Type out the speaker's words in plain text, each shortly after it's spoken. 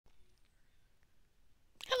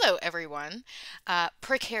Hello, everyone.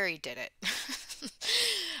 Prick Harry did it.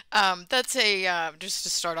 That's just to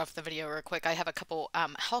start off the video real quick, I have a couple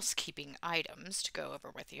housekeeping items to go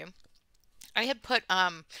over with you. I had put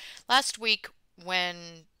last week when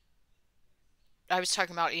I was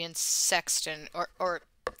talking about Ian Sexton, or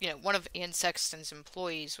one of Ian Sexton's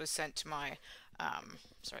employees was sent to my,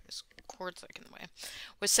 sorry, this cord's like in the way,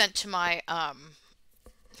 was sent to my,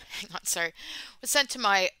 hang on, sorry, was sent to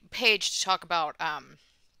my page to talk about,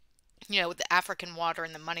 the African water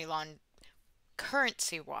and the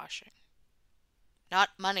currency washing, not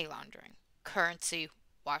money laundering, currency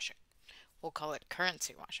washing. We'll call it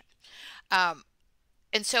currency washing. Um,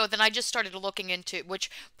 and so then I just started looking into,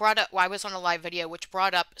 which brought up, well, I was on a live video, which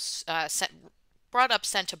brought up Sentabale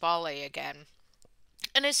again.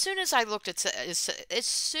 And as soon as I looked at, as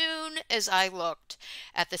soon as I looked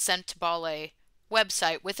at the Sentabale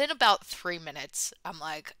website, within about 3 minutes, I'm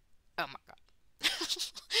like, oh my God.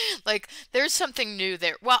 Like, there's something new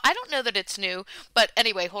there. Well, I don't know that it's new, but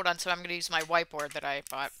anyway, hold on. So I'm going to use my whiteboard that I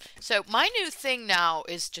bought. So my new thing now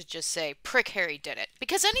is to just say, Prick Harry did it.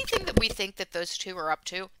 Because anything that we think that those two are up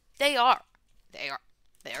to, they are. They are.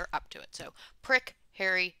 They're up to it. So, Prick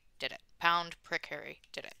Harry did it. Pound Prick Harry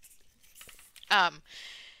did it.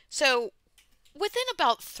 So within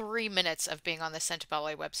about 3 minutes of being on the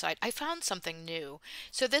Sentabale website, I found something new.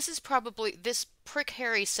 So this is probably this Prick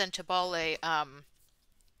Harry Sentabale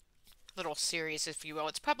little series, if you will.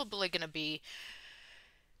 It's probably going to be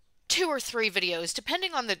 2 or 3 videos,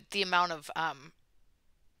 depending on the amount of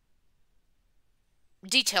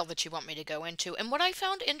detail that you want me to go into. And what I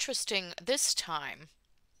found interesting this time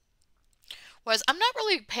was I'm not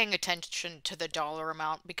really paying attention to the dollar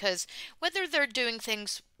amount, because whether they're doing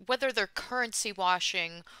things, whether they're currency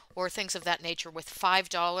washing or things of that nature with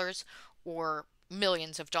 $5 or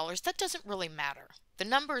millions of dollars, that doesn't really matter. The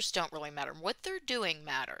numbers don't really matter. What they're doing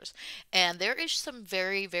matters. And there is some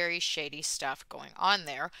very, very shady stuff going on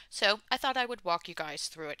there. So I thought I would walk you guys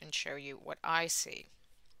through it and show you what I see.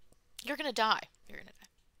 You're going to die. You're going to die.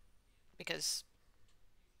 Because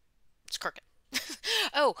it's crooked.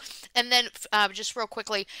 Oh, and then just real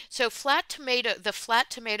quickly, so the Flat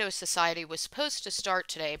Tomato Society was supposed to start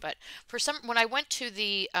today, but when I went to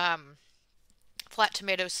the Flat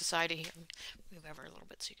Tomato Society, here, move over a little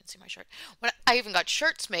bit so you can see my shirt. I even got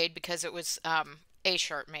shirts made because it was a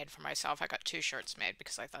shirt made for myself. I got 2 shirts made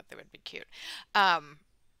because I thought they would be cute. The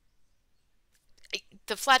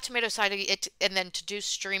Flat Tomato Society, and then to do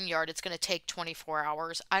StreamYard, it's going to take 24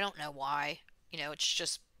 hours. I don't know why. It's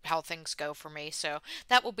just how things go for me. So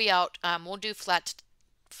that will be out. We'll do the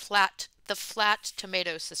Flat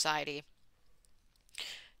Tomato Society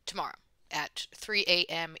tomorrow at 3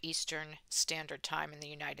 a.m. Eastern Standard Time in the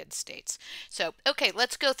United States. So, okay,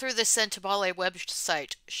 let's go through the Sentabale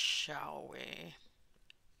website, shall we?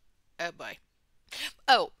 Oh boy.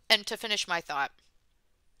 Oh, and to finish my thought,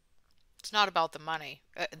 it's not about the money,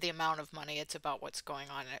 the amount of money, it's about what's going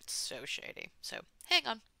on, and it's so shady. So, hang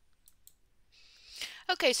on.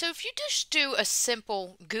 Okay, so if you just do a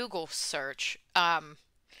simple Google search,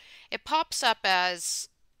 it pops up as,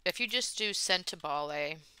 if you just do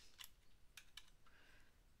Sentabale,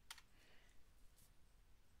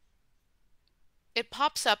 it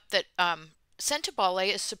pops up that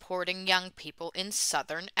Sentabale is supporting young people in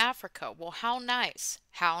southern Africa. Well, how nice.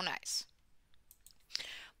 How nice.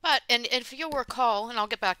 But, and if you'll recall, and I'll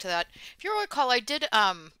get back to that, if you'll recall, I did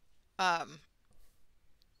a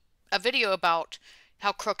video about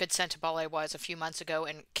how crooked Sentabale was a few months ago,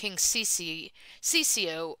 and King Ciccio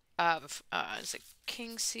of, is it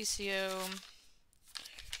King Ciccio?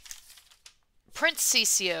 Prince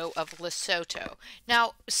Ciccio of Lesotho.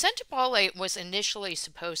 Now, Sentabale was initially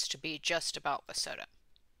supposed to be just about Lesotho.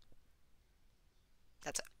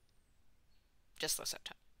 That's it. Just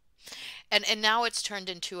Lesotho. And now it's turned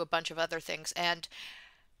into a bunch of other things. And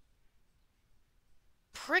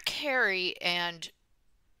Prick Harry and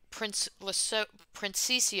Prince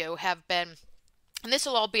Ciccio have been, and this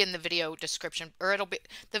will all be in the video description, or it'll be,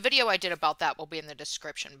 the video I did about that will be in the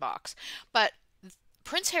description box. But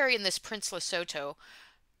Prince Harry and this Prince Lesotho,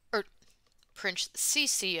 or Prince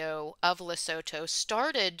Ciccio of Lesotho,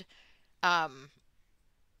 started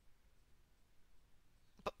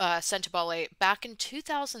Sentabale back in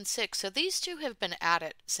 2006. So these two have been at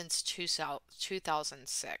it since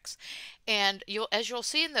 2006. And as you'll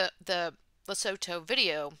see in the Lesotho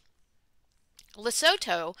video,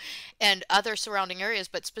 Lesotho and other surrounding areas,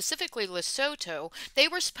 but specifically Lesotho, they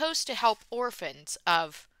were supposed to help orphans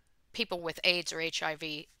of people with AIDS or HIV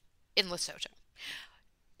in Lesotho.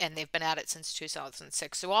 And they've been at it since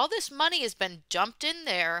 2006. So all this money has been dumped in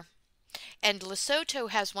there, and Lesotho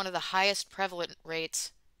has one of the highest prevalent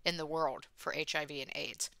rates in the world for HIV and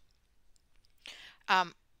AIDS.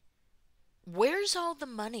 Um, where's all the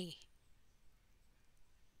money?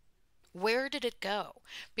 Where did it go?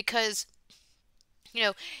 Because, you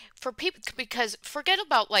know, for people, because forget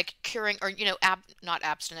about like curing or, not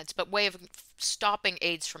abstinence, but way of stopping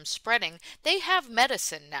AIDS from spreading. They have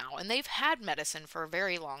medicine now, and they've had medicine for a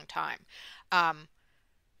very long time, um,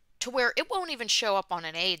 to where it won't even show up on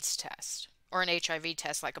an AIDS test or an HIV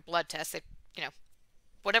test, like a blood test. They, you know,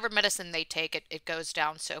 whatever medicine they take, it goes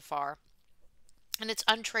down so far, and it's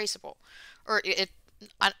untraceable, or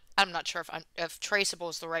I'm not sure if traceable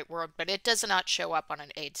is the right word, but it does not show up on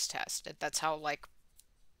an AIDS test. That's how, like,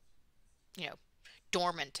 you know,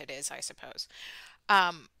 dormant it is, I suppose.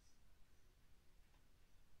 Um,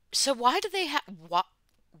 so why do they have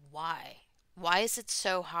why? Why is it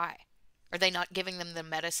so high? Are they not giving them the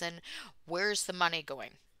medicine? Where's the money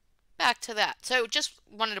going? Back to that. So just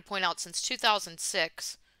wanted to point out, since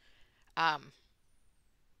 2006, um,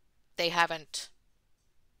 they haven't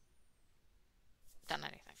done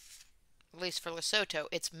anything. At least for Lesotho,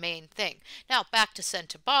 its main thing. Now back to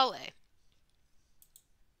Sentabale.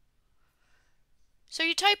 So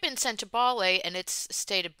you type in Sentabale, and its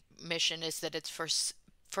stated mission is that it's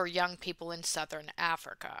for young people in southern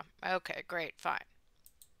Africa. Okay, great, fine.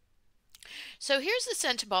 So here's the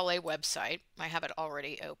Sentabale website. I have it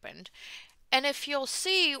already opened. And if you'll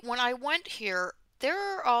see, when I went here, there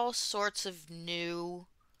are all sorts of new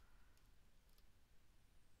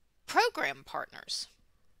program partners.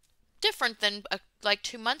 Different than like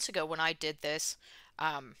 2 months ago when I did this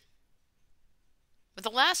with the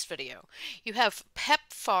last video. You have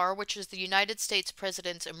PEPFAR, which is the United States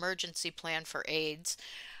President's Emergency Plan for AIDS,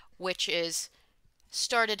 which is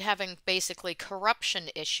started having basically corruption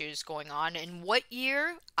issues going on. In what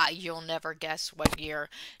year? You'll never guess what year.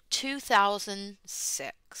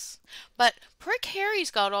 2006. But Prick Harry's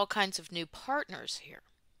got all kinds of new partners here.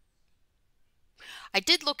 I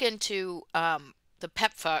did look into the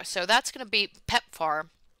PEPFAR, so that's going to be PEPFAR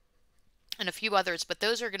and a few others, but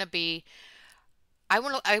those are going to be, I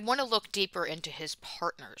want to look deeper into his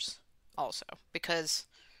partners also, because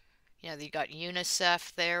you got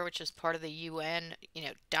UNICEF there, which is part of the UN.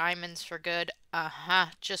 Diamonds for Good.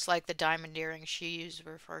 Just like the diamond earrings she used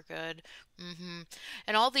were for good.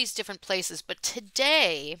 And all these different places. But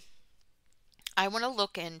today, I want to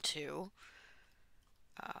look into.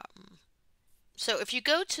 So if you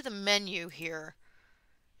go to the menu here,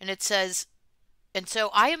 and it says, and so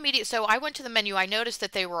I went to the menu. I noticed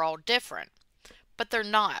that they were all different, but they're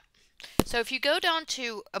not. So if you go down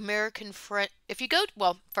to if you go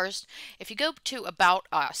to About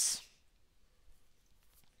Us,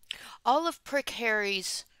 all of Prick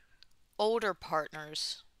Harry's older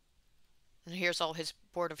partners, and here's all his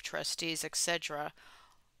board of trustees, etc.,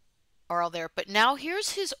 are all there. But now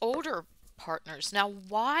here's his older partners. Now,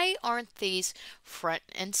 why aren't these front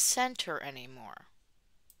and center anymore?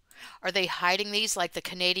 Are they hiding these like the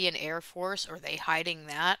Canadian Air Force? Are they hiding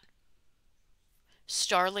that?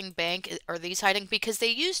 Starling Bank, are these hiding? Because they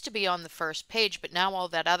used to be on the first page, but now all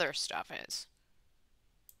that other stuff is.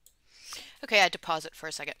 Okay, I had to pause it for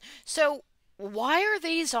a second. So why are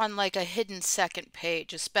these on like a hidden second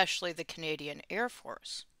page, especially the Canadian Air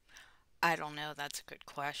Force? I don't know. That's a good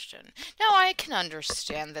question. Now, I can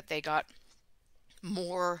understand that they got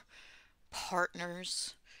more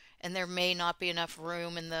partners, and there may not be enough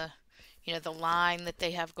room in the the line that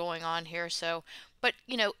they have going on here. So, but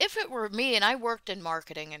if it were me, and I worked in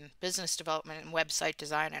marketing and business development and website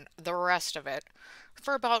design and the rest of it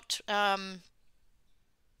for about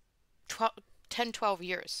 12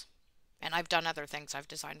 years, and I've done other things. I've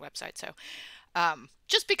designed websites. So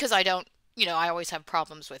just because I don't, I always have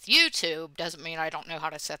problems with YouTube, doesn't mean I don't know how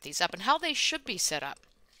to set these up and how they should be set up.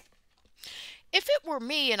 If it were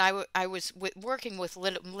me, and I was working with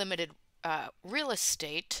limited real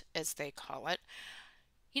estate, as they call it,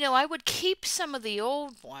 I would keep some of the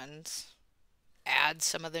old ones, add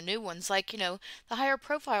some of the new ones, like, the higher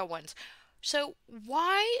profile ones. So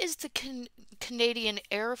why is the Canadian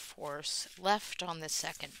Air Force left on the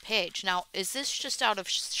second page? Now, is this just out of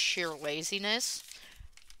sheer laziness?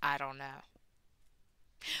 I don't know.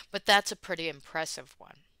 But that's a pretty impressive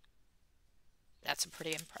one. That's a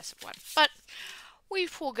pretty impressive one. But we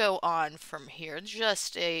will go on from here.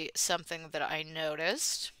 Just something that I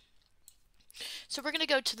noticed. So we're going to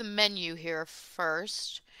go to the menu here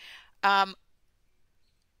first. I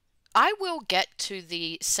will get to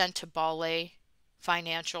the Sentabale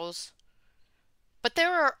financials, but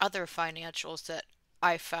there are other financials that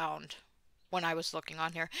I found when I was looking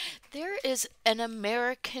on here. There is an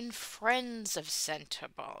American Friends of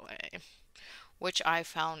Sentabale, which I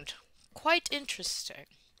found quite interesting.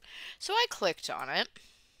 So I clicked on it.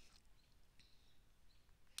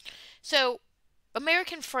 So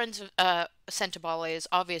American Friends of Sentabale is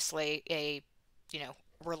obviously a,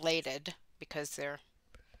 related because they're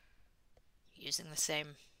using the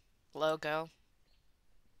same logo,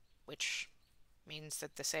 which means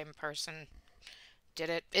that the same person did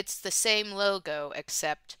it. It's the same logo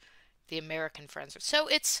except the American Friends. So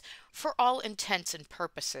it's, for all intents and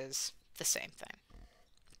purposes, the same thing.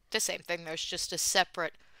 The same thing. There's just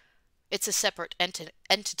it's a separate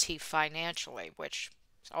entity financially, which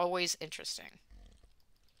is always interesting.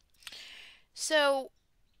 So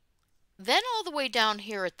then all the way down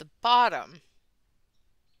here at the bottom,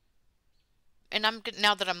 and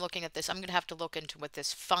now that I'm looking at this, I'm going to have to look into what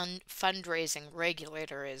this fundraising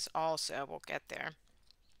regulator is also. We'll get there.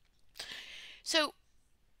 So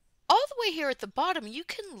all the way here at the bottom, you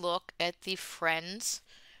can look at the Friends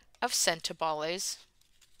of Sentabale's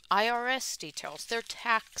IRS details, their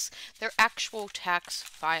actual tax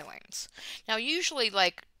filings. Now, usually,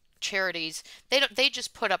 like charities, they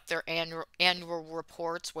just put up their annual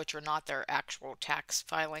reports, which are not their actual tax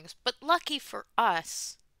filings. But lucky for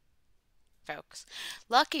us, folks,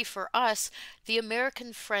 lucky for us, the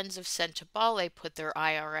American Friends of Sentabale put their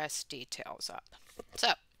IRS details up.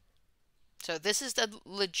 So this is the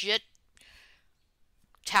legit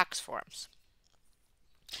tax forms.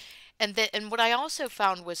 And what I also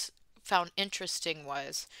found interesting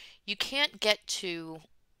was you can't get to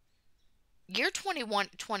year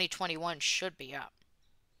 2021 should be up.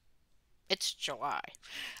 It's July.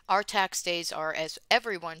 Our tax days are, as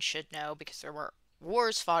everyone should know because there were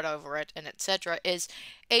wars fought over it and etc., is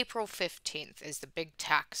April 15th is the big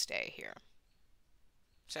tax day here.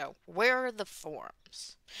 So where are the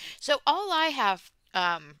forms? So all I have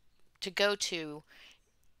to go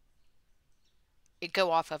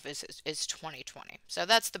off of is 2020. So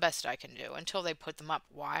that's the best I can do until they put them up.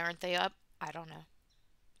 Why aren't they up? I don't know.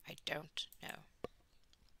 I don't know.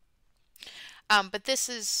 But this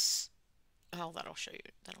is, oh, that'll show you.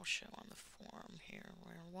 That'll show on the form here.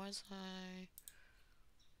 Where was I?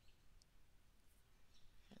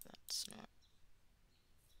 That's not.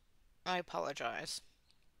 I apologize.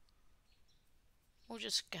 We'll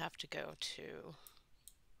just have to go to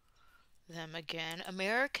them again.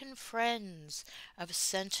 American Friends of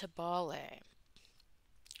Sentabale.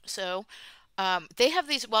 So they have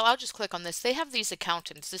these. Well, I'll just click on this. They have these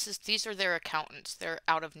accountants. These are their accountants. They're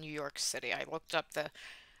out of New York City. I looked up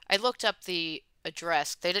the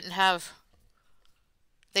address. They didn't have.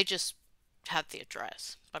 They just had the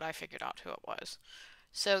address, but I figured out who it was.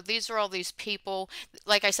 So these are all these people.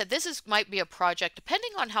 Like I said, might be a project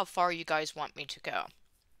depending on how far you guys want me to go.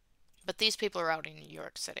 But these people are out in New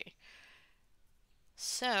York City.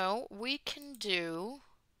 So we can do.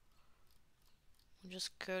 We'll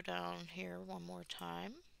just go down here one more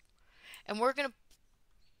time. And we're going to.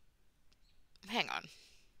 Hang on.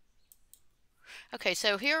 Okay,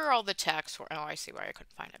 so here are all the tax. Oh, I see why I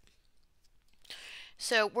couldn't find it.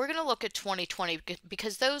 So we're going to look at 2020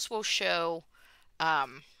 because those will show.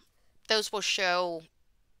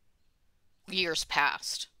 Years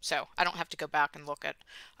past. So I don't have to go back and look at.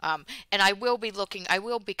 And I will be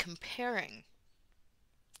comparing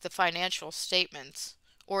the financial statements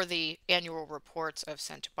or the annual reports of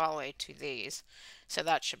Sentabale to these. So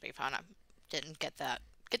that should be fun. I didn't get that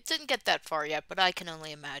far yet, but I can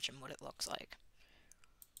only imagine what it looks like.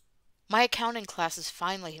 My accounting classes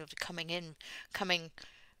finally have coming in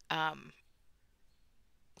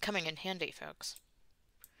handy, folks.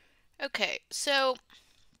 Okay, so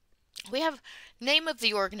we have name of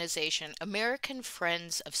the organization, American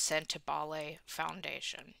Friends of Sentabale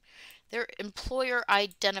Foundation. Their employer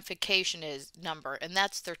identification number, and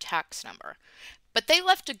that's their tax number. But they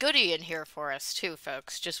left a goodie in here for us too,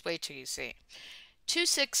 folks. Just wait till you see.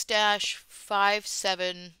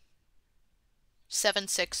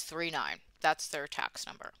 26-577639. That's their tax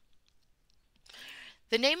number.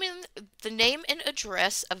 The name and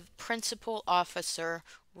address of Principal Officer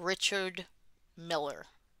Richard Miller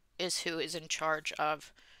is who is in charge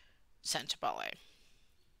of Sentabale.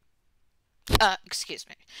 Excuse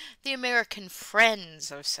me. The American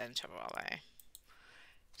Friends of Sentabale.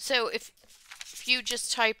 So if you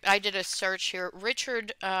just type, I did a search here.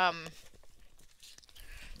 Richard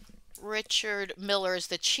Miller is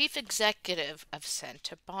the chief executive of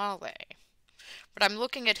Sentabale. But I'm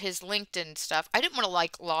looking at his LinkedIn stuff. I didn't want to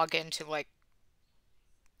log into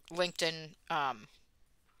LinkedIn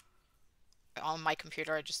on my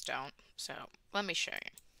computer. I just don't. So let me show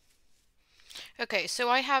you. Okay, so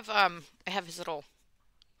I have his little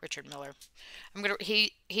Richard Miller.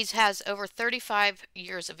 He has over 35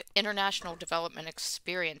 years of international development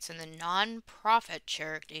experience in the non-profit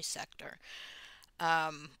charity sector.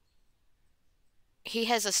 Um, he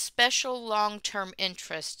has a special long-term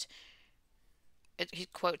interest. He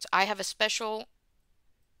quotes, I have a special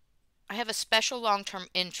long-term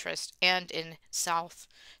interest and in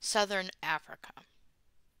Southern Africa."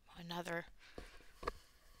 Another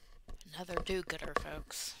do-gooder,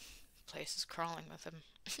 folks. Place is crawling with him.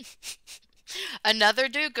 Another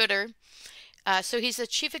do-gooder. So he's the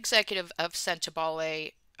chief executive of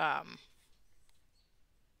Sentabale.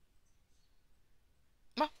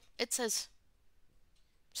 Well, it says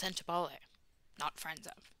Sentabale, not friends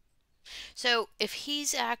of. So if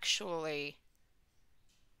he's actually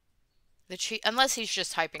the chief, unless he's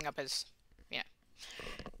just hyping up his, yeah.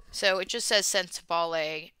 So it just says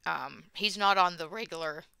Sentabale. He's not on the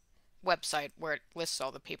regular website where it lists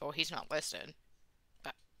all the people. He's not listed,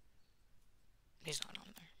 but he's not on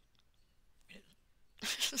there.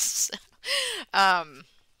 So,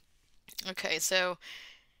 okay, so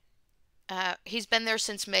he's been there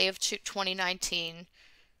since May of 2019,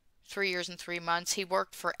 3 years and 3 months. He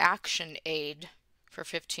worked for Action Aid for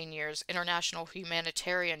 15 years, International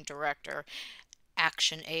Humanitarian Director,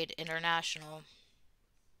 Action Aid International.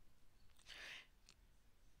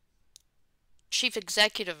 Chief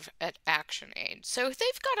Executive at Action Aid. So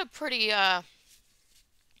they've got a pretty, a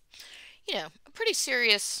pretty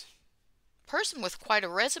serious person with quite a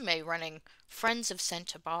resume running Friends of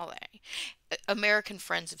Sentabale, American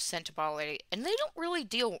Friends of Sentabale, and they don't really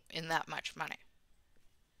deal in that much money.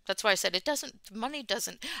 That's why I said money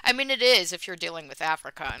doesn't, I mean, it is if you're dealing with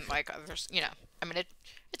Africa and like others, I mean,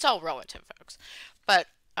 it's all relative, folks. But,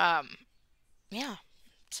 yeah,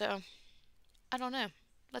 so, I don't know.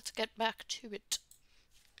 Let's get back to it.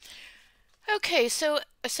 Okay, so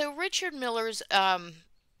Richard Miller's,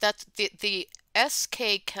 that's the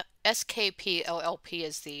SKP LLP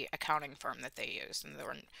is the accounting firm that they use, and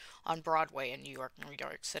they're on Broadway in New York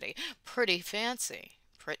City. Pretty fancy.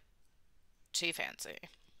 Pretty fancy.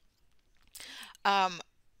 And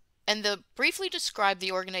the briefly describe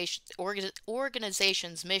the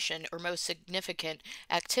organization's mission or most significant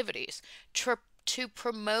activities to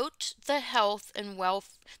promote the health,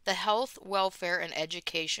 welfare, and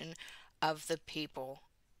education of the people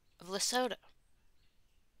of Lesotho.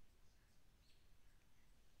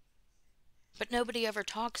 But nobody ever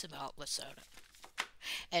talks about Lesotho.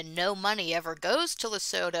 And no money ever goes to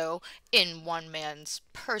Lesotho, in one man's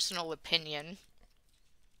personal opinion,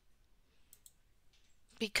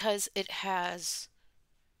 because it has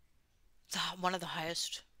one of the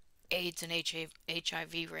highest AIDS and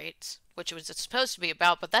HIV rates, which it was supposed to be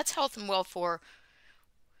about, but that's health and welfare.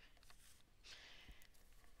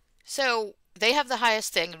 So they have the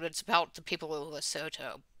highest thing, and it's about the people of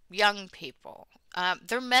Lesotho, young people.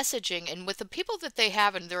 Their messaging, and with the people that they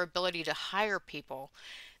have and their ability to hire people,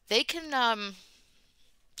 they can,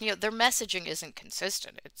 their messaging isn't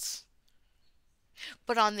consistent.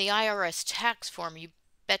 But on the IRS tax form, you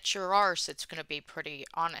bet your arse it's going to be pretty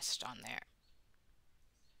honest on there.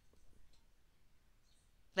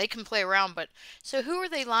 They can play around, but so who are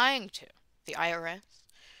they lying to? The IRS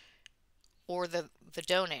or the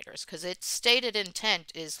donators? Because its stated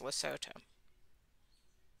intent is Lesotho,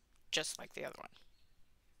 just like the other one.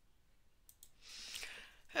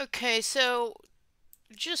 Okay, so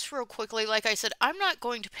just real quickly, like I said, I'm not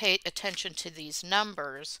going to pay attention to these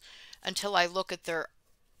numbers until I look at their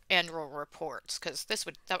annual reports, because that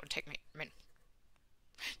would take me, I mean,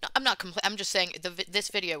 no, I'm just saying this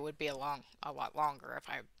video would be a lot longer if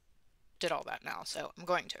I did all that now, so I'm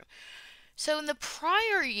going to. So in the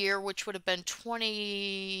prior year, which would have been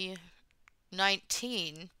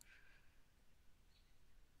 2019,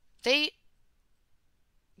 they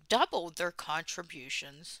doubled their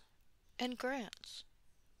contributions and grants.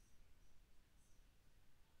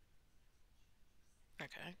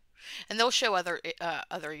 Okay. And they'll show other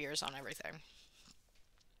years on everything.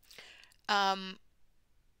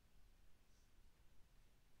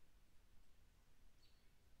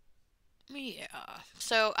 Yeah.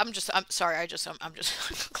 So I'm sorry. I'm just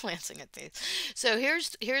glancing at these. So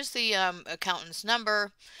here's the accountant's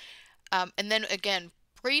number, and then again,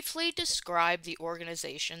 briefly describe the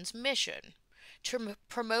organization's mission: to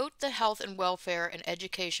promote the health and welfare and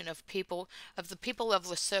education of the people of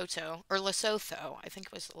Lesotho, I think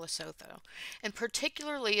it was Lesotho, and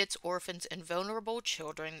particularly its orphans and vulnerable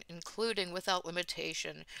children, including without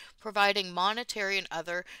limitation, providing monetary and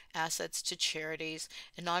other assets to charities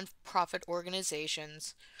and non-profit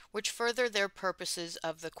organizations which further their purposes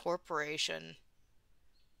of the corporation.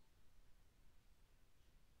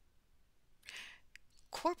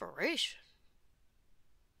 Corporation.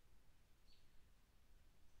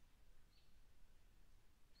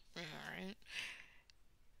 All right.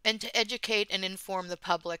 And to educate and inform the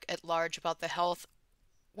public at large about the health,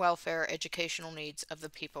 welfare, educational needs of the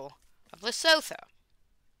people of Lesotho.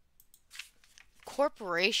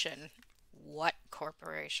 Corporation? What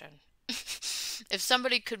corporation? If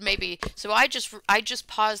somebody could maybe, so I just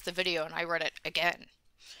paused the video and I read it again.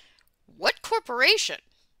 What corporation?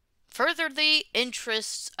 Further the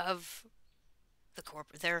interests of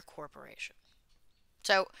their corporation.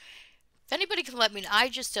 So if anybody can let me know, I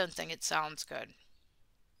just don't think it sounds good.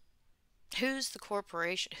 Who's the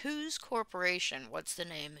corporation? Whose corporation? What's the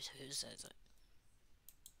name? Who says it?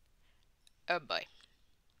 Oh boy.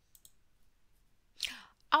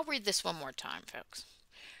 I'll read this one more time, folks.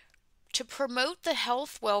 To promote the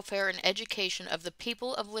health, welfare, and education of the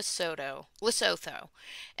people of Lesotho,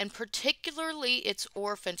 and particularly its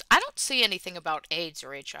orphans. I don't see anything about AIDS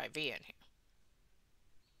or HIV in here.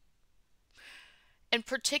 And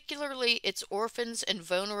particularly its orphans and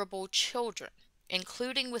vulnerable children,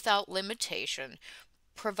 including without limitation,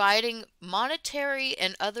 providing monetary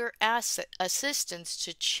and other assistance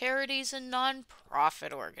to charities and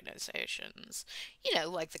nonprofit organizations,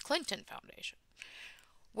 like the Clinton Foundation,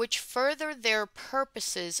 which further their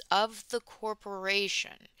purposes of the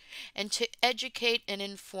corporation, and to educate and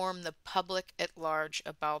inform the public at large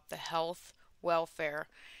about the health, welfare,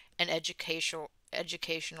 and educational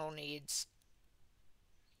needs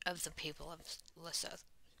of the people of Lesotho.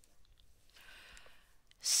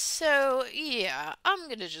 So, yeah, I'm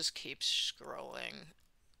going to just keep scrolling.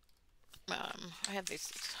 I have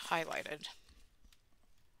these highlighted.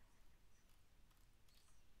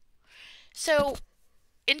 So,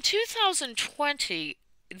 in 2020,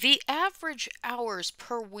 the average hours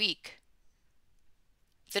per week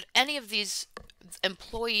that any of these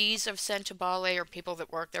employees of Sentabale or people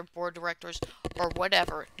that work there, board directors or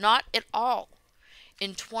whatever, not at all.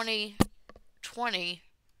 In 2020,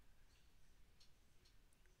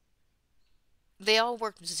 they all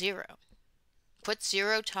worked zero. Put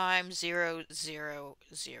 0 times 0, 0,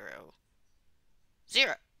 0,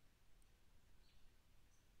 0.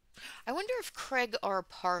 I wonder if Craig R.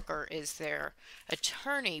 Parker is their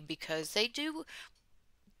attorney, because they did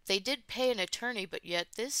pay an attorney, but yet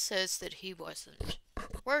this says that he wasn't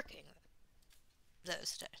working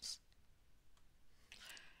those days.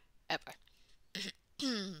 Ever.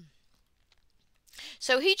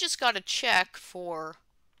 So he just got a check for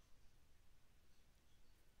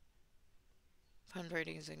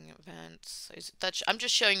fundraising events. I'm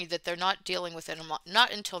just showing you that they're not dealing with it,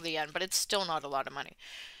 not until the end, but it's still not a lot of money.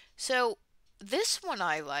 So this one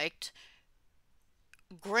I liked.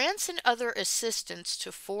 Grants and other assistance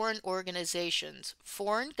to foreign organizations,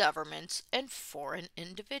 foreign governments, and foreign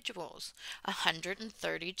individuals.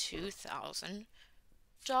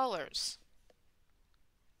 $132,000.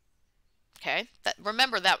 Okay?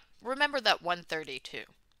 Remember that 132.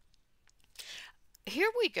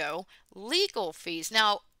 Here we go. Legal fees.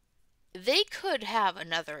 Now, they could have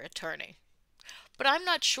another attorney, but I'm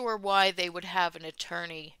not sure why they would have an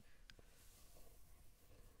attorney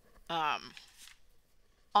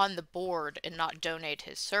on the board and not donate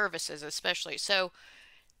his services, especially. So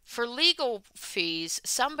for legal fees,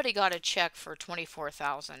 somebody got a check for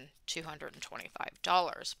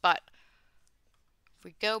 $24,225. But if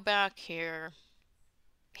we go back here,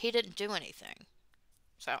 he didn't do anything.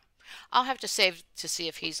 So I'll have to save to see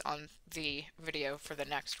if he's on the video for the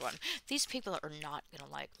next one. These people are not going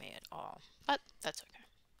to like me at all, but that's okay.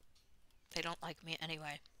 They don't like me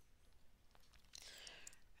anyway.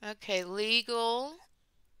 Okay, legal.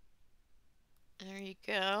 There you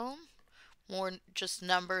go. More just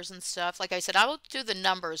numbers and stuff. Like I said, I will do the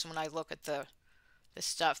numbers when I look at the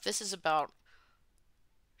stuff. This is about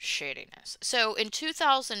shadiness. So in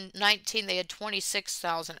 2019, they had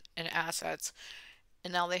 26,000 in assets,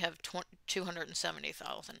 and now they have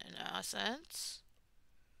 270,000 in assets.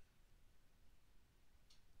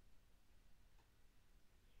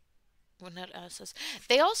 Well, net assets.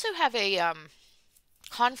 They also have a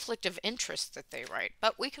conflict of interest that they write,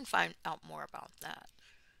 but we can find out more about that.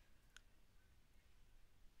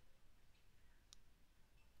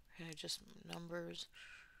 Okay, just numbers.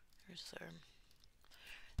 Here's their.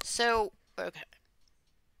 So, okay.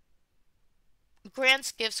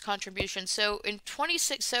 Grants, gifts, contributions. So in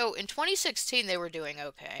 2016 they were doing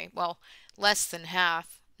okay. Well, less than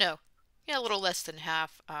half. No, yeah, a little less than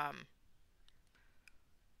half.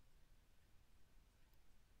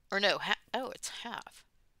 Or no, oh, it's half,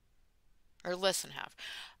 or less than half.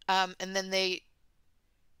 And then they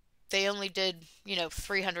only did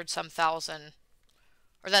 300 some thousand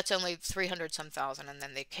Or that's only 300 some thousand, and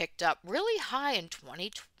then they kicked up really high in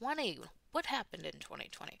 2020. What happened in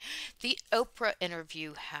 2020? The Oprah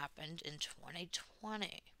interview happened in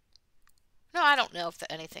 2020. No, I don't know if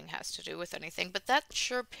anything has to do with anything, but that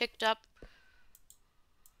sure picked up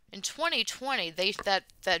in 2020. That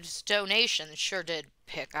donation sure did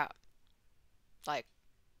pick up, like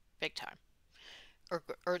big time, or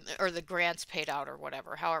the grants paid out or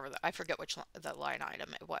whatever. However, I forget which the line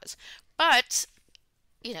item it was, but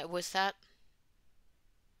was that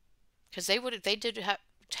because they did have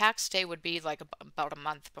tax day would be like about a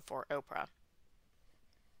month before Oprah,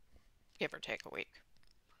 give or take a week.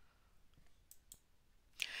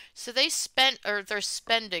 So they spent, or they're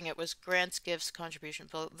spending, it was grants, gifts, contribution.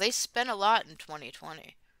 They spent a lot in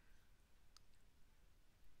 2020.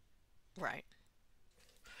 Right.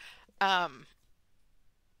 Um,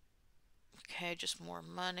 okay, just more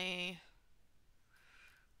money.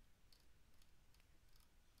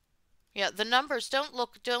 Yeah, the numbers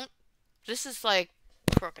this is like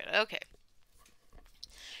crooked. Okay.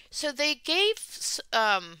 So they gave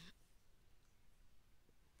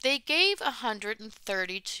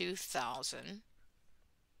 132,000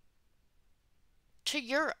 to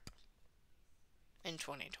Europe in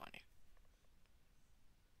 2020.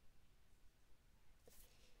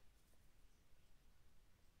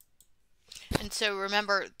 And so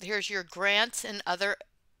remember, here's your grants and other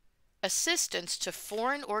assistance to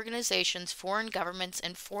foreign organizations, foreign governments,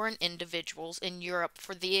 and foreign individuals in Europe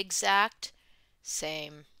for the exact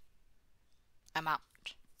same amount.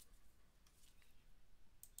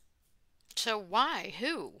 So why?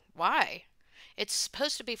 Who? Why? It's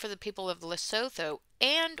supposed to be for the people of Lesotho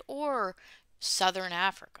and or Southern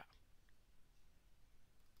Africa.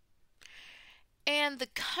 And the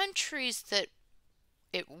countries that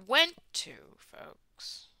it went to,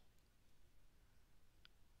 folks,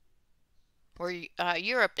 were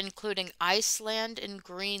Europe, including Iceland and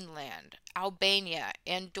Greenland, Albania,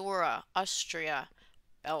 Andorra, Austria,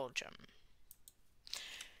 Belgium.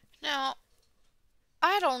 Now,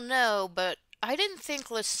 I don't know, but I didn't think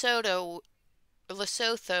Lesotho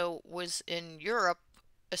was in Europe,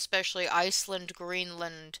 especially Iceland,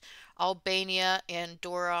 Greenland, Albania,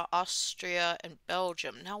 Andorra, Austria, and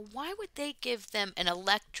Belgium. Now, why would they give them an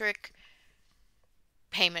electric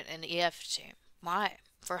payment in EFT? Why?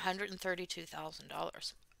 For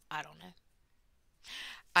 $132,000. I don't know.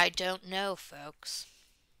 I don't know, folks.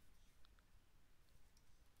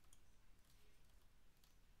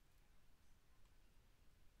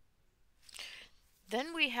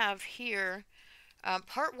 Then we have here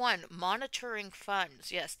part one, monitoring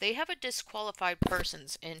funds. Yes, they have a disqualified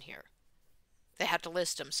persons in here. They have to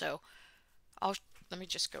list them. So let me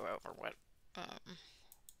just go over what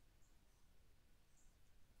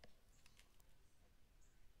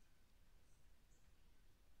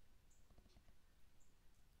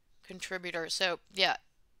contributor. So yeah,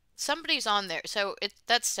 somebody's on there. So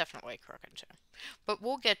that's definitely crooked too. But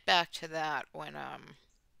we'll get back to that when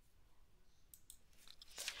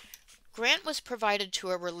grant was provided to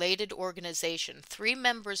a related organization. 3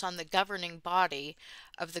 members on the governing body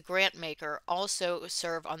of the grant maker also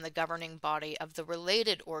serve on the governing body of the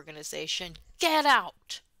related organization. Get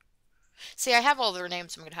out! See, I have all their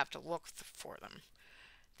names. I'm going to have to look for them.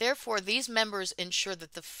 Therefore, these members ensure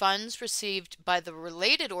that the funds received by the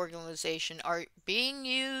related organization are being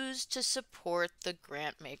used to support the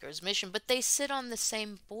grant maker's mission. But they sit on the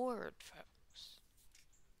same board, folks.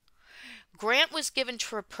 Grant was given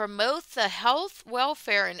to promote the health,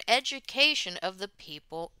 welfare, and education of the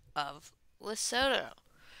people of Lesotho.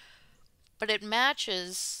 But it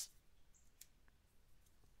matches.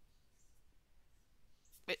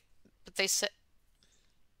 But they said,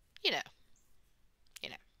 you know, you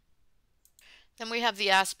know. Then we have the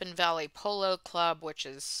Aspen Valley Polo Club, which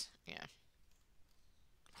is,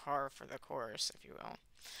 par for the course, if you will.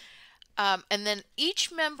 And then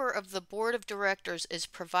each member of the board of directors is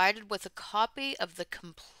provided with a copy of the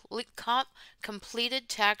completed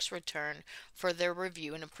tax return for their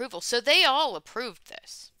review and approval. So they all approved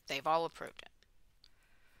this. They've all approved it.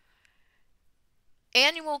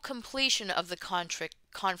 Annual completion of the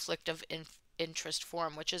conflict of interest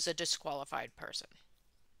form, which is a disqualified person.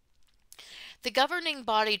 The governing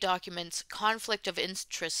body documents conflict of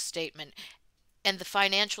interest statement and the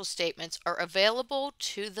financial statements are available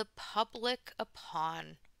to the public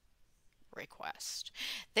upon request.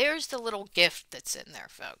 There's the little gift that's in there,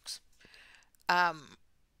 folks.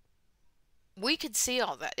 We could see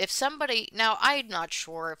all that. If somebody, now I'm not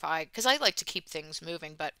sure because I like to keep things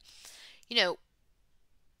moving, but,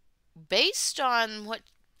 based on what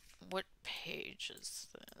page is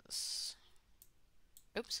this?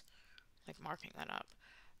 Oops, like marking that up.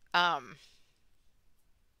 Um,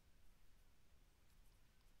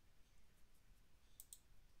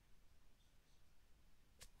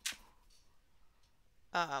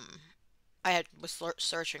 um, was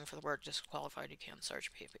searching for the word disqualified. You can't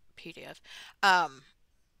search PDF. Um,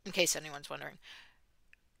 in case anyone's wondering.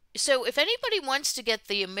 So if anybody wants to get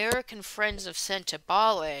the American Friends of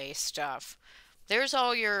Sentabale stuff, there's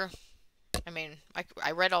all your. I mean,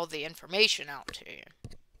 I read all the information out to you.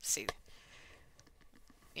 See,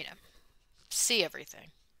 you know, see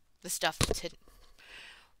everything. The stuff that's hidden.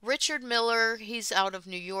 Richard Miller, he's out of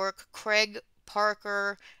New York. Craig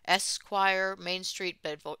Parker, Esquire, Main Street,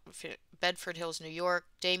 Bedford Hills, New York.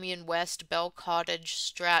 Damian West, Bell Cottage,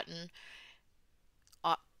 Stratton.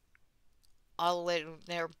 All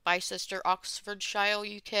their Bicester, Oxfordshire,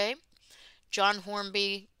 UK. John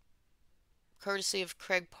Hornby, courtesy of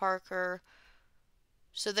Craig Parker.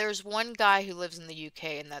 So there's one guy who lives in the UK,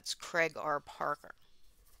 and that's Craig R. Parker.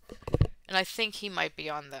 And I think he might be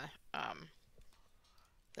on the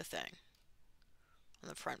thing on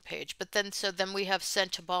the front page. But then then we have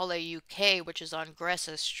Sentabale UK, which is on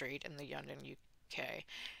Gressa Street in the London, UK.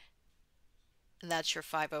 And that's your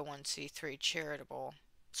 501c3 charitable.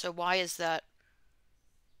 So why is that?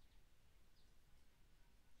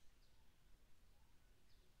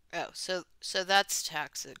 Oh, so that's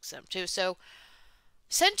tax exempt too. So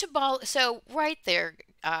Sentabale, so right there,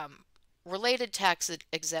 related tax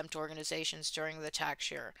exempt organizations during the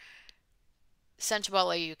tax year.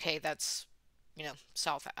 Sentabale UK, that's,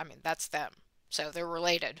 South, I mean, that's them. So they're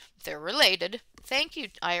related. They're related. Thank you,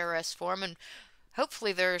 IRS form, and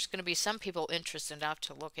hopefully there's going to be some people interested enough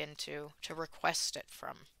to look into, to request it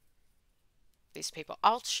from these people.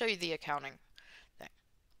 I'll show you the accounting thing.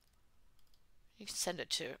 You can send it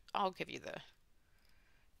to, I'll give you the.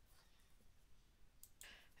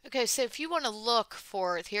 Okay, so if you want to look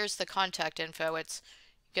for, here's the contact info. It's,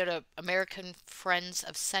 go to American Friends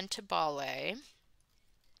of Sentabale.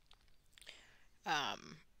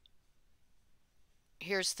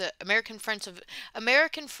 Here's the American Friends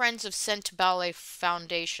of Sentabale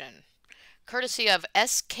Foundation, courtesy of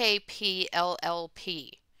SKP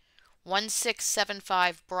LLP,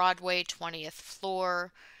 1675 Broadway, 20th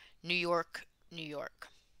floor, New York, New York.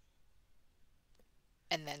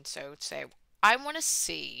 And then so say, I want to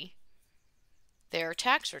see their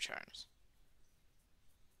tax returns.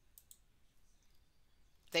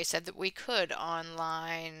 They said that we could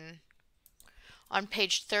online on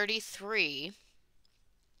page 33.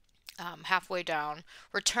 Halfway down,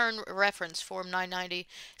 return reference form 990,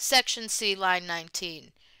 section C, line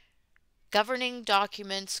 19. Governing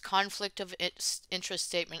documents, conflict of interest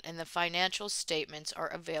statement, and the financial statements are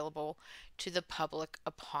available to the public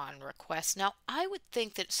upon request. Now, I would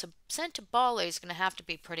think that Sentabale is going to have to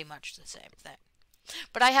be pretty much the same thing,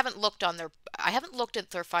 but I haven't looked at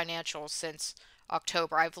their financials since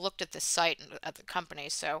October. I've looked at the site and at the company,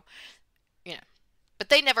 so but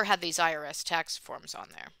they never had these IRS tax forms on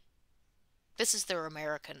there. This is their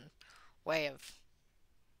American way of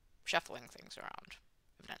shuffling things around,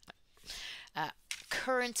 evidently.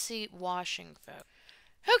 Currency washing vote.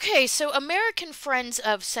 Okay, so American Friends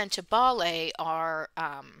of Sentabale are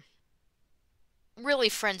really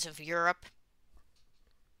friends of Europe.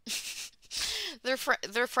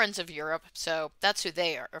 They're friends of Europe, so that's who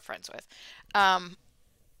they are friends with.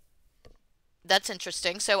 That's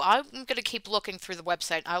interesting. So I'm going to keep looking through the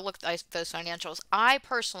website. I'll look at those financials. I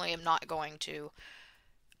personally am not going to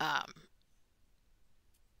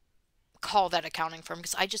call that accounting firm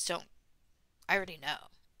because I just don't. I already know.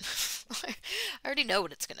 I already know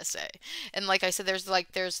what it's going to say. And like I said,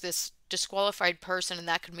 there's this disqualified person, and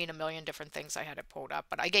that could mean a million different things. I had it pulled up,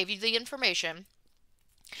 but I gave you the information.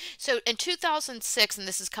 So in 2006, and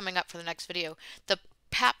this is coming up for the next video, the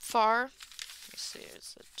PAPFAR. Let me see.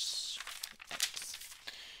 Is it?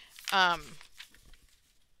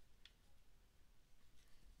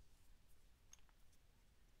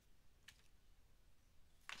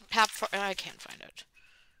 PAPFAR, I can't find it.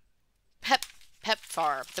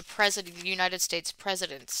 PEPFAR, the United States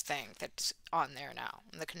President's thing that's on there now.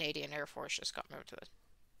 And the Canadian Air Force just got moved to it.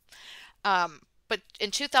 But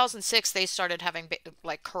in 2006, they started having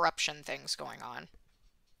like corruption things going on.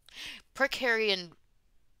 Precarian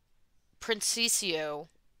Princesio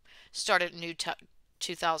started in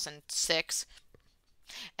 2006,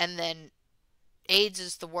 and then AIDS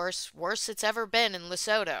is the worst it's ever been in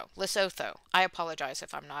Lesotho. I apologize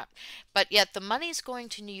if I'm not. But yet the money's going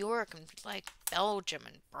to New York and like Belgium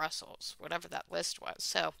and Brussels, whatever that list was.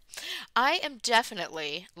 So I am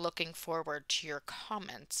definitely looking forward to your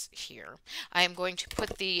comments here. I am going to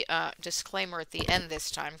put the disclaimer at the end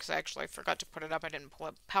this time because I actually forgot to put it up. I didn't pull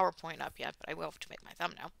a PowerPoint up yet, but I will have to make my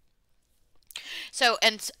thumbnail. So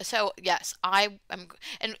yes, I am,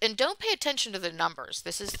 and don't pay attention to the numbers.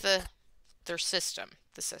 This is their system,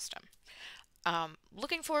 the system.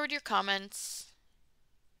 Looking forward to your comments.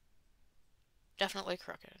 Definitely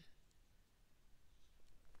crooked.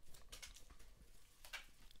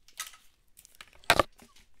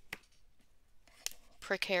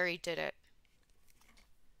 Precary did it.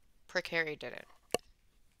 Precary did it.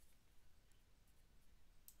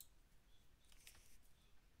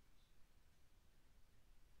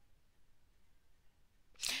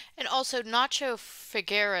 And also, Nacho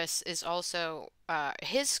Figueres is also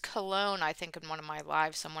his cologne. I think in one of my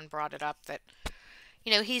lives, someone brought it up that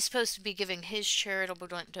he's supposed to be giving his charitable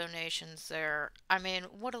donations there. I mean,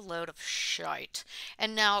 what a load of shite.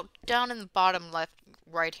 And now, down in the bottom left,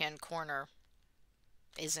 right hand corner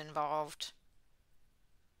is involved.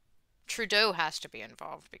 Trudeau has to be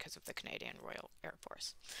involved because of the Canadian Royal Air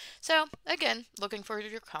Force. So, again, looking forward to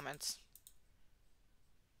your comments.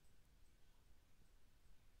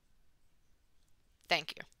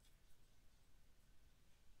 Thank you.